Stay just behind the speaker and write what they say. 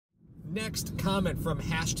Next comment from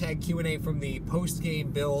hashtag Q&A from the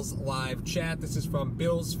post-game Bills live chat. This is from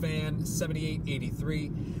Bills fan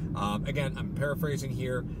 7883. Again, I'm paraphrasing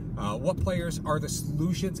here. What players are the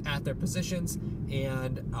solutions at their positions,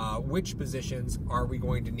 and which positions are we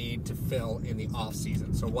going to need to fill in the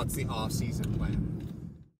offseason? So what's the offseason plan?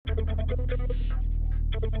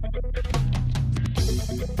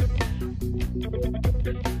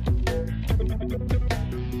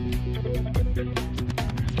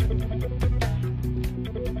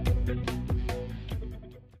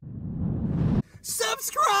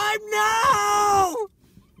 Subscribe now!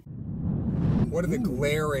 What are the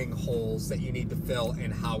glaring holes that you need to fill,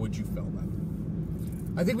 and how would you fill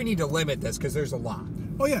them? I think we need to limit this because there's a lot.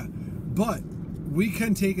 Oh yeah, but we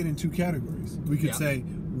can take it in two categories. We could say,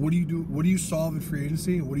 what do you do? What do you solve in free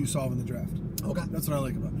agency, and what do you solve in the draft? Okay, that's what I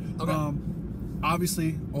like about it. Okay,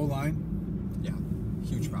 obviously O-line. Yeah,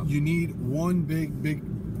 huge problem. You need one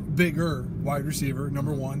bigger wide receiver,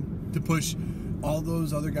 number one, to push all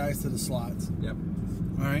those other guys to the slots. Yep.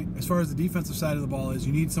 All right. As far as the defensive side of the ball is,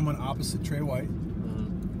 you need someone opposite Trey White.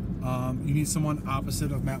 You need someone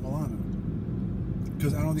opposite of Matt Milano,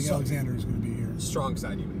 because I don't think Alexander is going to be here. Strong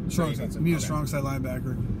side, you mean? Strong side. You need a strong side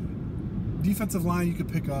linebacker. Defensive line, you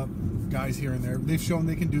could pick up guys here and there. They've shown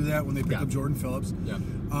they can do that when they pick up Jordan Phillips. Yeah.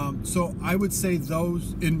 So I would say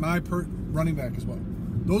those in my running back as well.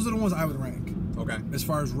 Those are the ones I would rank. Okay. As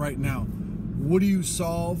far as right now, what do you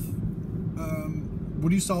solve? What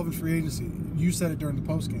do you solve in free agency? You said it during the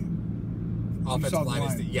post game. Offensive line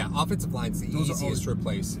is offensive line's the easiest to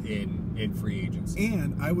replace in free agency.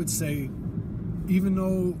 And I would say, even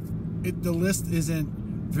though the list isn't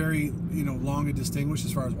very long and distinguished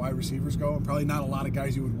as far as wide receivers go, and probably not a lot of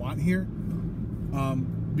guys you would want here,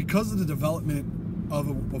 because of the development of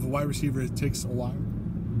a wide receiver, it takes a while.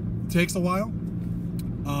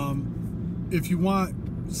 If you want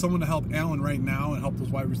someone to help Allen right now and help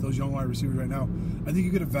those young wide receivers right now, I think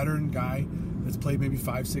you get a veteran guy that's played maybe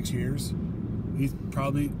 5-6 years. He's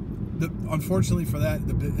probably, unfortunately for that,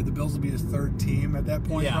 the Bills will be his third team at that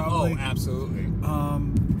point. Yeah, probably. Oh, absolutely.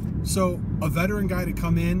 So a veteran guy to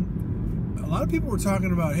come in. A lot of people were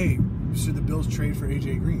talking about, hey, should the Bills trade for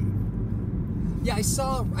AJ Green? Yeah, I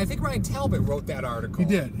think Ryan Talbot wrote that article. He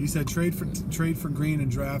did. He said trade for Green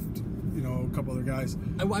and draft a couple other guys.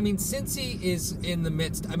 I mean, Cincy is in the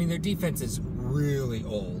midst. I mean, their defense is really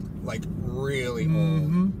old, like really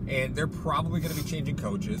old, and they're probably going to be changing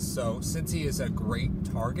coaches. So Cincy is a great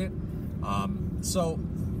target. So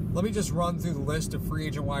let me just run through the list of free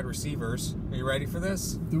agent wide receivers. Are you ready for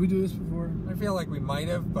this? Did we do this before? I feel like we might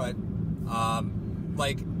have, but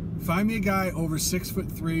find me a guy over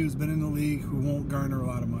 6'3" who's been in the league who won't garner a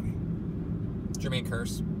lot of money. Jermaine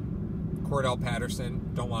Kearse, Cordell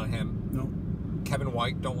Patterson, don't want him. No. Kevin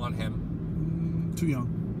White, don't want him. Too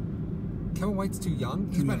young. Kevin White's too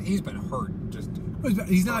young. He's been hurt.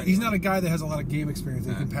 He's not a guy that has a lot of game experience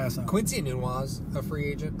that can pass on. Quincy Enunwa's a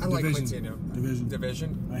free agent. I like Quincy Enunwa.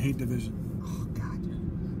 Division. I hate division. Oh God.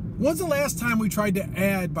 When's the last time we tried to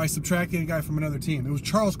add by subtracting a guy from another team? It was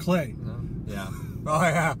Charles Clay. Yeah. Oh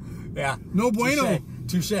yeah. Yeah. No bueno.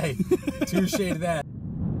 Touche to that.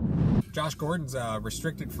 Josh Gordon's a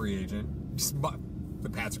restricted free agent. The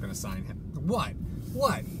Pats are going to sign him. What?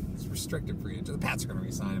 He's restricted free agent. The Pats are going to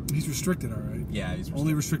re-sign him. He's restricted, all right. Yeah, he's restricted.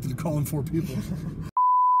 Only restricted to calling 4 people.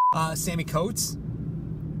 Sammy Coates.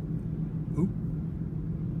 Who?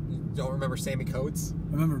 You don't remember Sammy Coates?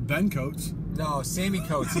 I remember Ben Coates. No, Sammy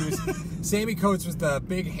Coates. Sammy Coates was the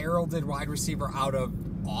big heralded wide receiver out of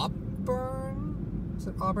Auburn. Is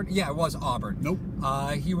it Auburn? Yeah, it was Auburn. Nope.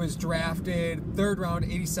 He was drafted 3rd round,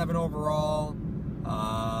 87 overall.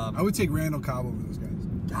 I would take Randall Cobb over those guys.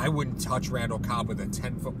 I wouldn't touch Randall Cobb with a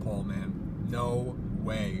 10-foot pole, man. No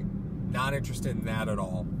way. Not interested in that at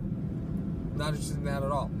all.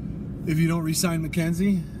 If you don't re-sign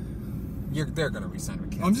McKenzie, they're going to re-sign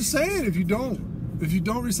McKenzie. I'm just saying, if you don't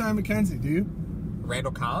re-sign McKenzie, do you?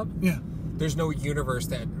 Randall Cobb? Yeah. There's no universe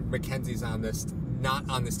that McKenzie's not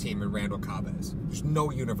on this team and Randall Cobb is. There's no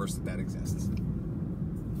universe that exists.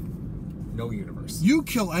 No universe. You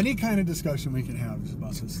kill any kind of discussion we can have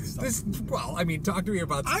about this stuff. Talk to me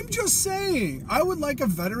about this. I'm just saying, I would like a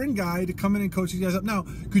veteran guy to come in and coach these guys up. Now,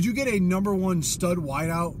 could you get a number 1 stud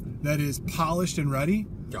wideout that is polished and ready?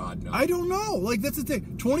 God, no. I don't know. That's the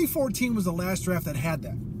thing. 2014 was the last draft that had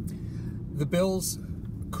that. The Bills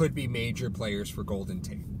could be major players for Golden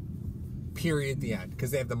Tate. Period. The end.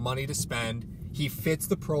 Because they have the money to spend. He fits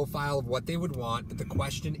the profile of what they would want, but the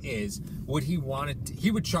question is, would he want it? He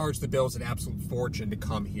would charge the Bills an absolute fortune to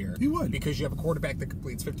come here. He would. Because you have a quarterback that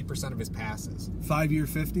completes 50% of his passes. 5-year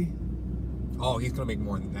 50? Oh, he's going to make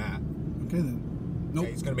more than that. Okay, then. Nope.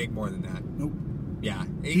 Okay, he's going to make more than that. Nope. Yeah.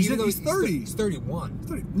 He's 30. He's 31.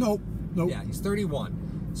 30. Nope. Yeah, he's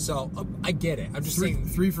 31. So I get it. I'm just saying.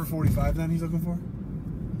 3 for 45. Then he's looking for.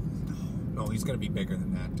 No, he's going to be bigger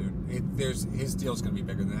than that, dude. His deal's going to be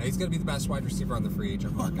bigger than that. He's going to be the best wide receiver on the free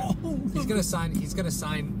agent market. He's going to sign. He's going to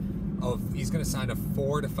sign a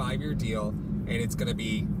 4 to 5 year deal, and it's going to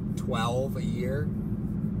be 12 a year.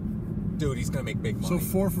 Dude, he's going to make big money. So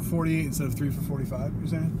 4 for 48 instead of 3 for 45. You're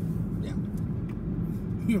saying? Yeah.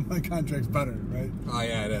 You know, my contract's better, right? Oh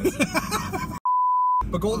yeah, it is.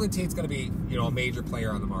 But Golden Tate's going to be, a major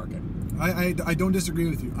player on the market. I don't disagree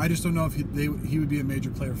with you. I just don't know if he would be a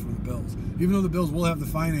major player for the Bills. Even though the Bills will have the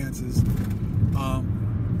finances,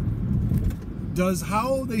 does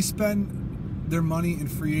how they spend their money in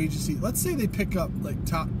free agency, let's say they pick up like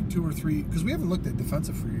top 2 or 3, because we haven't looked at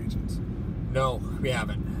defensive free agents. No, we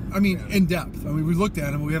haven't. I mean, in depth. I mean, we looked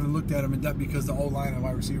at them, but we haven't looked at them in depth because the O-line and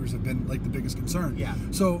wide receivers have been like the biggest concern. Yeah.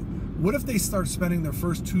 So what if they start spending their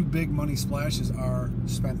first 2 big money splashes are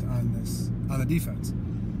spent on the defense?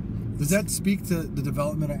 Does that speak to the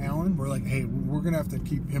development of Allen? We're like, hey, we're going to have to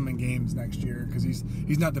keep him in games next year because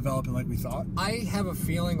he's not developing like we thought. I have a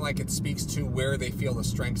feeling like it speaks to where they feel the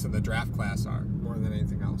strengths in the draft class are more than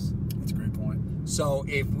anything else. That's a great point. So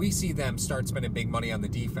if we see them start spending big money on the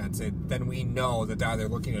defense, then we know that they're either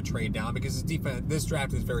looking to trade down because this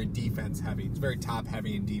draft is very defense heavy. It's very top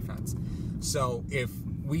heavy in defense. So if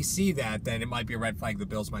we see that, then it might be a red flag. The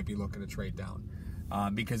Bills might be looking to trade down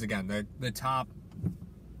because again, the top.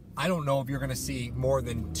 I don't know if you're going to see more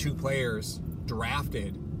than 2 players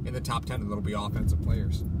drafted in the top 10 that'll be offensive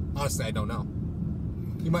players. Honestly, I don't know.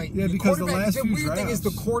 You might. Yeah, because the last few weird drafts. thing is the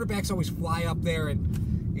quarterbacks always fly up there,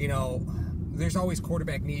 and there's always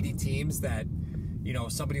quarterback needy teams that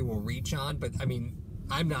somebody will reach on. But I mean,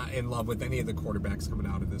 I'm not in love with any of the quarterbacks coming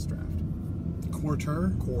out of this draft. Quarter.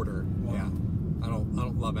 Wow. Yeah. I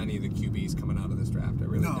don't love any of the QBs coming out of this draft. I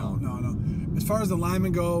really don't. No. As far as the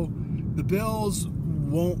linemen go, the Bills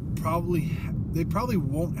probably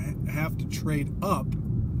won't have to trade up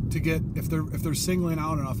to get if they're singling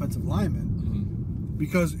out an offensive lineman,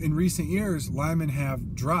 because in recent years linemen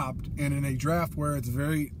have dropped, and in a draft where it's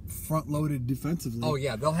very front loaded defensively. Oh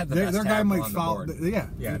yeah, they'll have the best tackle on the board.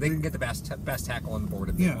 Yeah, they can get the best tackle on the board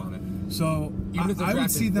if they want it. So even if they're I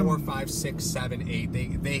would see them 4, 5, 6, 7,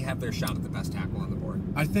 8, they have their shot at the best tackle on the board.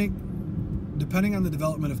 I think, depending on the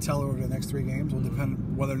development of Teller over the next 3 games, will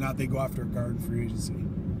depend whether or not they go after a guard in free agency.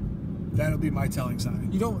 That'll be my telling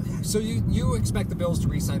sign. So you expect the Bills to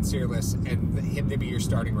re-sign Searless and him to be your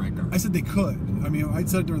starting right guard? I said they could. I mean, I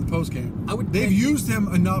said during the post game. They've used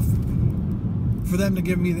him enough for them to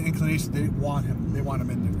give me the inclination they want him. They want him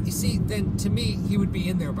in there. You see, then to me, he would be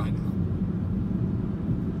in there by now.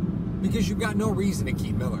 Because you've got no reason to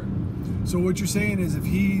keep Miller. So what you're saying is if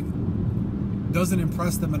he doesn't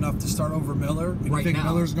impress them enough to start over Miller, and you think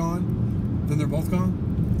Miller's gone, then they're both gone?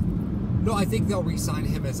 No, I think they'll re-sign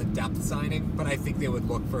him as a depth signing, but I think they would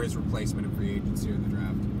look for his replacement in free agency or the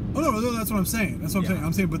draft. Oh no, that's what I'm saying. That's what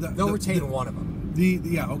I'm saying. But they'll retain one of them.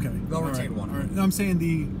 Okay. They'll retain one. All right. No, I'm saying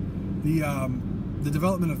the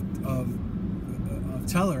development of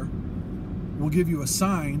Teller will give you a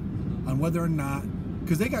sign on whether or not,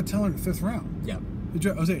 because they got Teller in the 5th round. Yeah.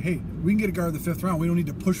 I was saying, hey, we can get a guard in the 5th round. We don't need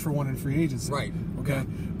to push for one in free agency. Right. Okay. Yeah.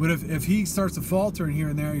 But if he starts to falter in here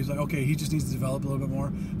and there, he's like, okay, he just needs to develop a little bit more.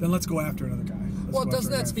 Then let's go after another guy. Well,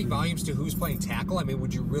 doesn't that speak volumes to who's playing tackle? I mean,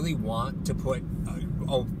 would you really want to put,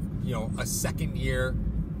 a second-year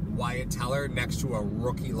Wyatt Teller next to a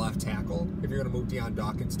rookie left tackle if you're going to move Deion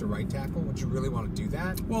Dawkins to right tackle? Would you really want to do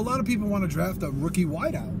that? Well, a lot of people want to draft a rookie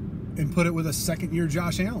wideout and put it with a second-year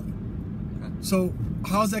Josh Allen. Okay. So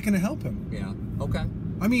how's that going to help him? Yeah. Okay.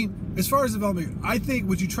 I mean, as far as development, I think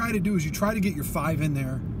what you try to do is you try to get your 5 in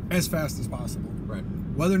there as fast as possible. Right.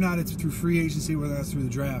 Whether or not it's through free agency, whether that's through the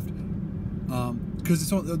draft, because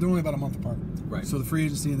they're only about a month apart. Right. So the free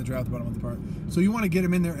agency and the draft are about a month apart. So you want to get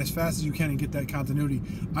them in there as fast as you can and get that continuity.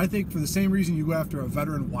 I think for the same reason you go after a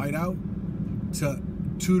veteran wideout to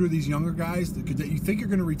tutor these younger guys that you think you're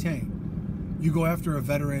going to retain, you go after a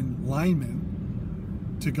veteran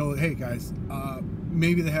lineman to go, hey guys,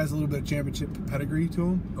 maybe that has a little bit of championship pedigree to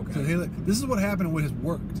him. Okay. So hey, look, this is what happened and what has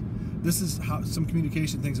worked. This is how some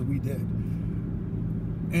communication things that we did.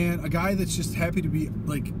 And a guy that's just happy to be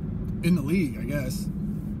like in the league, I guess.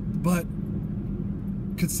 But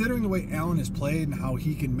considering the way Allen has played and how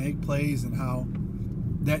he can make plays and how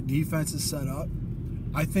that defense is set up,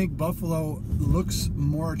 I think Buffalo looks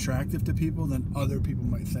more attractive to people than other people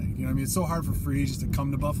might think. You know what I mean? It's so hard for free agents to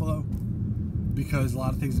come to Buffalo because a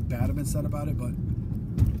lot of things bad have been said about it. But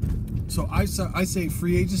so I say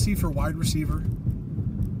free agency for wide receiver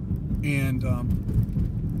and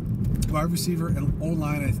wide receiver and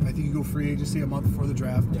O-line, I think you go free agency a month before the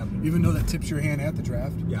draft. Yep. Even though that tips your hand at the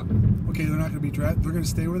draft. Yep. Okay, they're not going to be drafted. They're going to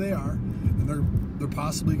stay where they are, and they're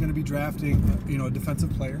possibly going to be drafting, a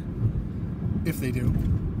defensive player, if they do.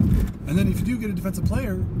 And then if you do get a defensive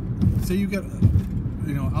player, say you get,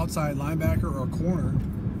 outside linebacker or a corner,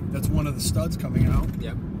 that's one of the studs coming out.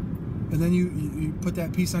 Yep. And then you put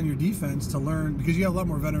that piece on your defense to learn, because you have a lot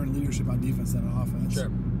more veteran leadership on defense than on offense.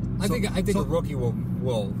 Sure. I think a rookie will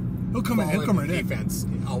he'll come right in. Defense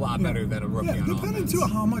a lot better than a rookie on depending offense. too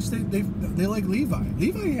how much they like Levi.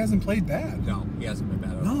 Levi hasn't played bad. No, he hasn't been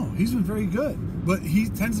bad at all. No, he's been very good. But he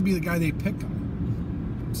tends to be the guy they pick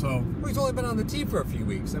on. So Well, he's only been on the team for a few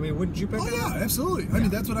weeks. I mean, wouldn't you pick him? yeah, absolutely. I mean,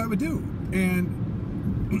 that's what I would do.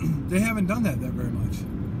 And they haven't done that very much.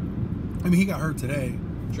 I mean, he got hurt today.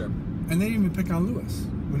 Sure. And they didn't even pick on Lewis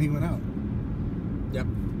when he went out. Yep.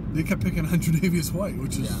 They kept picking on Tre'Davious White,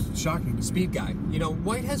 which is shocking to me. Speed guy.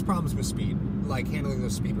 White has problems with speed, like handling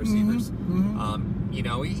those speed receivers.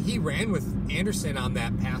 He ran with Anderson on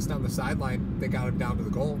that pass down the sideline that got him down to the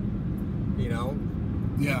goal. He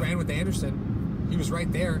ran with Anderson. He was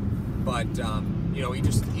right there, but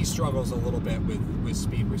he struggles a little bit with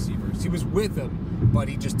speed receivers. He was with them, but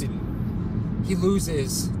he just didn't. He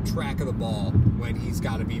loses track of the ball when he's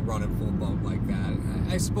got to be running full boat like that.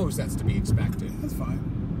 I suppose that's to be expected. That's fine.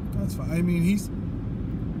 I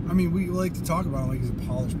mean, we like to talk about him like he's a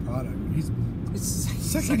polished product. He's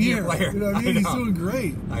second year player. You know what I mean? He's doing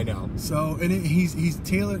great. I know. So, and he's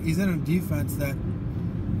tailored. He's in a defense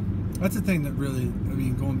that's the thing that really,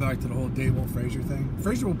 going back to the whole Daboll Frazier thing.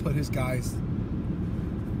 Frazier will put his guys,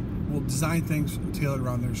 will design things tailored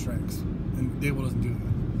around their strengths, and Daboll doesn't do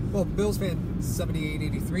that. Well, Bills fan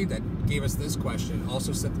 7883 that gave us this question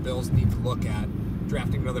also said the Bills need to look at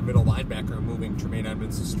drafting another middle linebacker and moving Tremaine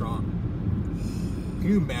Edmunds to strong. Can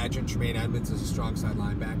you imagine Tremaine Edmunds as a strong side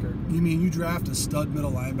linebacker? You mean you draft a stud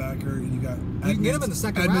middle linebacker and you got Edmunds, you can get him in the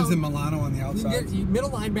second Edmunds round. and Milano on the outside? Middle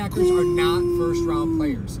linebackers are not first round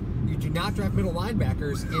players. You do not draft middle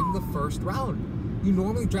linebackers in the first round. You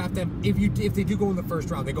normally draft them if they do go in the first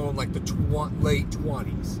round, they go in like the late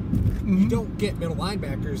 20s. You don't get middle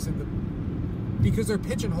linebackers because they're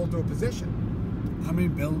pigeonholed to a position. How many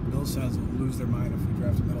Bills fans will lose their mind if we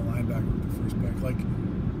draft a middle linebacker with the first pick, like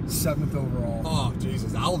 7th overall? Oh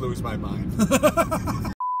Jesus, I'll lose my mind.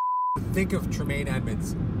 Think of Tremaine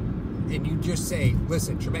Edmunds, and you just say,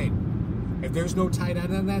 "Listen, Tremaine, if there's no tight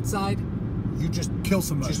end on that side, you just kill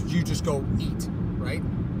somebody. You just go eat, right?"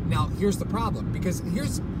 Now, here's the problem, because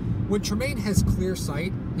when Tremaine has clear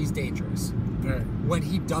sight, he's dangerous. Right. When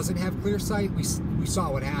he doesn't have clear sight, we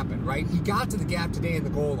saw what happened, right? He got to the gap today in the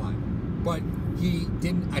goal line, but he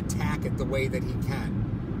didn't attack it the way that he can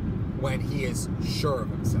when he is sure of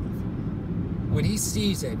himself. When he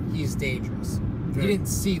sees it, he's dangerous. Right. He didn't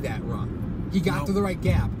see that run. He got to the right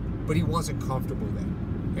gap, but he wasn't comfortable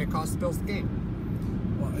there. It cost the Bills the game.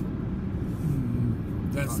 Well,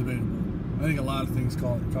 that's debatable. I think a lot of things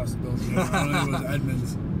cost the Bills the game. I don't think it was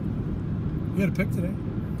Edmunds. He had a pick today.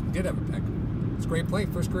 He did have a pick. It's a great play.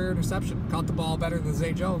 First career interception. Caught the ball better than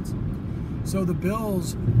Zay Jones. So the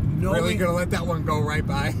Bills... Really going to let that one go right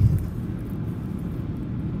by? I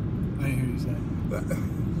didn't hear you say.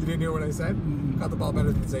 You didn't hear what I said? Caught the ball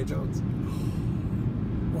better than Zay Jones.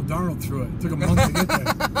 Well, Darnold threw it. It took a month to get there.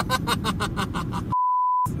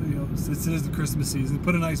 It is the Christmas season.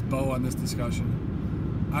 Put a nice bow on this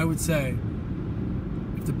discussion. I would say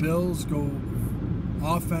if the Bills go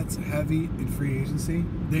offense heavy in free agency,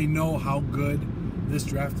 they know how good this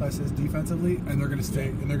draft class is defensively, and they're going to stay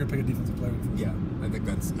and they're going to pick a defensive player. Yeah, I think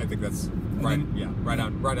that's right. Right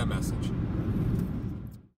on message.